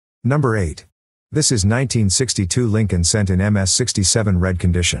Number 8. This is 1962 Lincoln Cent in MS67 red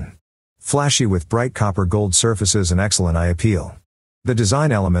condition. Flashy with bright copper gold surfaces and excellent eye appeal. The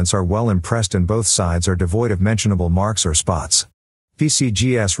design elements are well impressed and both sides are devoid of mentionable marks or spots.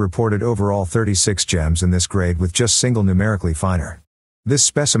 PCGS reported overall 36 gems in this grade with just single numerically finer. This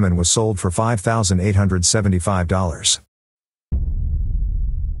specimen was sold for $5,875.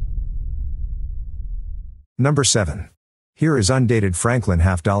 Number 7. Here is undated Franklin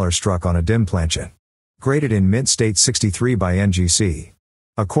half-dollar struck on a dim planchet. Graded in mint state 63 by NGC.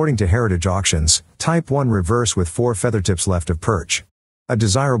 According to Heritage Auctions, Type 1 reverse with 4 feathertips left of perch. A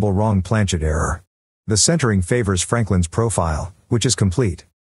desirable wrong planchet error. The centering favors Franklin's profile, which is complete.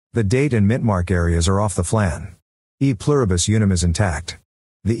 The date and mint mark areas are off the flan. E pluribus unum is intact.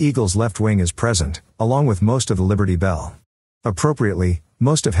 The eagle's left wing is present, along with most of the Liberty Bell. Appropriately,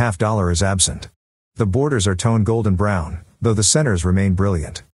 most of half-dollar is absent. The borders are toned golden brown, though the centers remain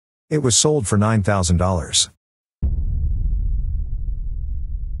brilliant. It was sold for $9,000.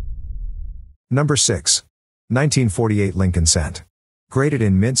 Number 6. 1948 Lincoln Cent. Graded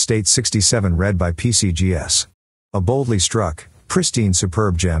in mint state 67 red by PCGS. A boldly struck, pristine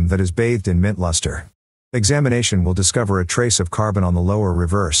superb gem that is bathed in mint luster. Examination will discover a trace of carbon on the lower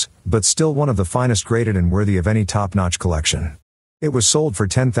reverse, but still one of the finest graded and worthy of any top-notch collection. It was sold for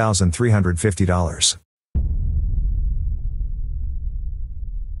 $10,350.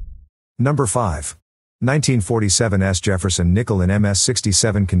 Number 5. 1947 S. Jefferson nickel in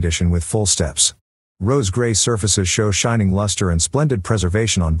MS67 condition with full steps. Rose gray surfaces show shining luster and splendid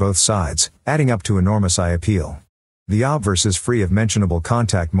preservation on both sides, adding up to enormous eye appeal. The obverse is free of mentionable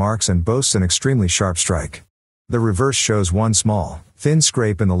contact marks and boasts an extremely sharp strike. The reverse shows one small, thin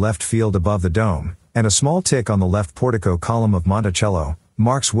scrape in the left field above the dome, and a small tick on the left portico column of Monticello,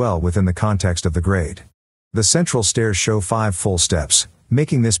 marks well within the context of the grade. The central stairs show 5 full steps,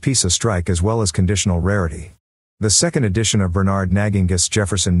 making this piece a strike as well as conditional rarity. The second edition of Bernard Nagingist's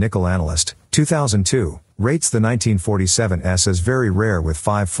Jefferson Nickel Analyst, 2002, rates the 1947 S as very rare with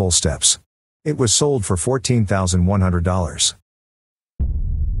 5 full steps. It was sold for $14,100.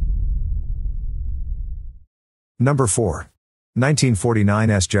 Number 4. 1949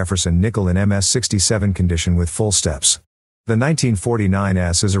 S. Jefferson nickel in MS67 condition with full steps. The 1949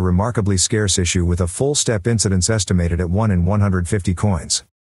 S is a remarkably scarce issue with a full step incidence estimated at 1 in 150 coins.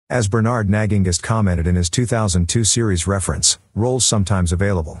 As Bernard Nagingist commented in his 2002 series reference, rolls sometimes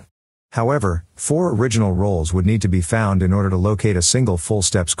available. However, 4 original rolls would need to be found in order to locate a single full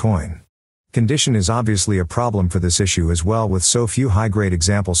steps coin. Condition is obviously a problem for this issue as well with so few high-grade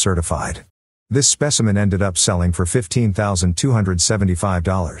examples certified. This specimen ended up selling for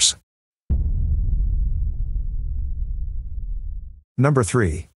 $15,275. Number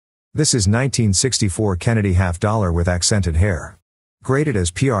 3. This is 1964 Kennedy half-dollar with accented hair. Graded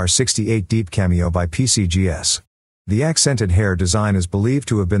as PR68 Deep Cameo by PCGS. The accented hair design is believed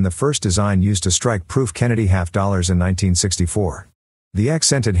to have been the first design used to strike proof Kennedy half-dollars in 1964. The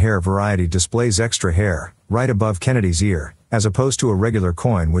accented hair variety displays extra hair, right above Kennedy's ear, as opposed to a regular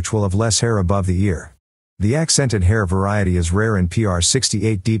coin which will have less hair above the ear. The accented hair variety is rare in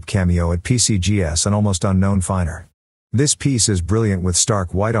PR68 Deep Cameo at PCGS and almost unknown finer. This piece is brilliant with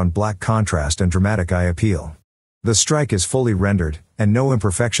stark white on black contrast and dramatic eye appeal. The strike is fully rendered, and no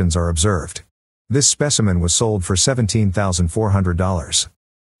imperfections are observed. This specimen was sold for $17,400.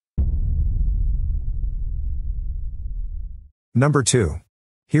 Number 2.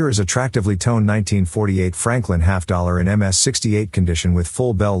 Here is attractively toned 1948 Franklin half-dollar in MS68 condition with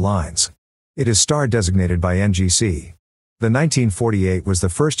full bell lines. It is star designated by NGC. The 1948 was the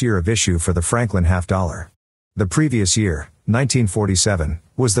first year of issue for the Franklin half-dollar. The previous year, 1947,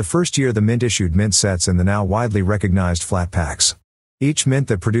 was the first year the mint issued mint sets in the now widely recognized flat packs. Each mint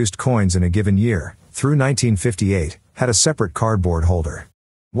that produced coins in a given year, through 1958, had a separate cardboard holder.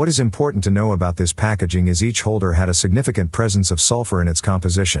 What is important to know about this packaging is each holder had a significant presence of sulfur in its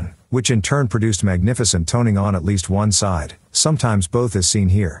composition, which in turn produced magnificent toning on at least one side, sometimes both as seen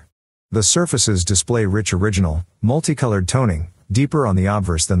here. The surfaces display rich original, multicolored toning, deeper on the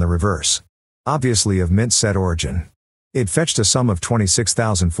obverse than the reverse. Obviously of mint set origin. It fetched a sum of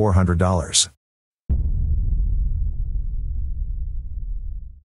 $26,400.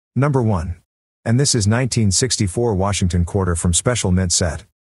 Number 1. And this is 1964 Washington quarter from Special Mint Set.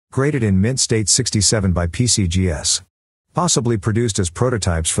 Graded in mint state 67 by PCGS. Possibly produced as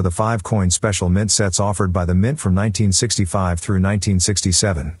prototypes for the 5-coin special mint sets offered by the mint from 1965 through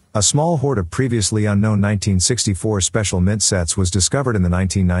 1967. A small hoard of previously unknown 1964 special mint sets was discovered in the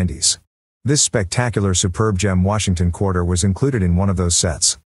 1990s. This spectacular superb gem Washington quarter was included in one of those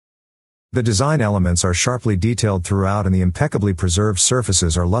sets. The design elements are sharply detailed throughout and the impeccably preserved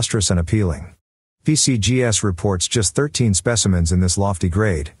surfaces are lustrous and appealing. PCGS reports just 13 specimens in this lofty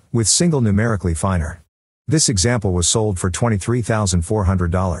grade, with single numerically finer. This example was sold for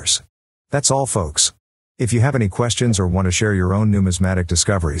 $23,400. That's all, folks. If you have any questions or want to share your own numismatic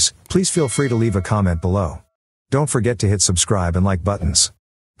discoveries, please feel free to leave a comment below. Don't forget to hit subscribe and like buttons.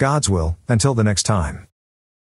 God's will, until the next time.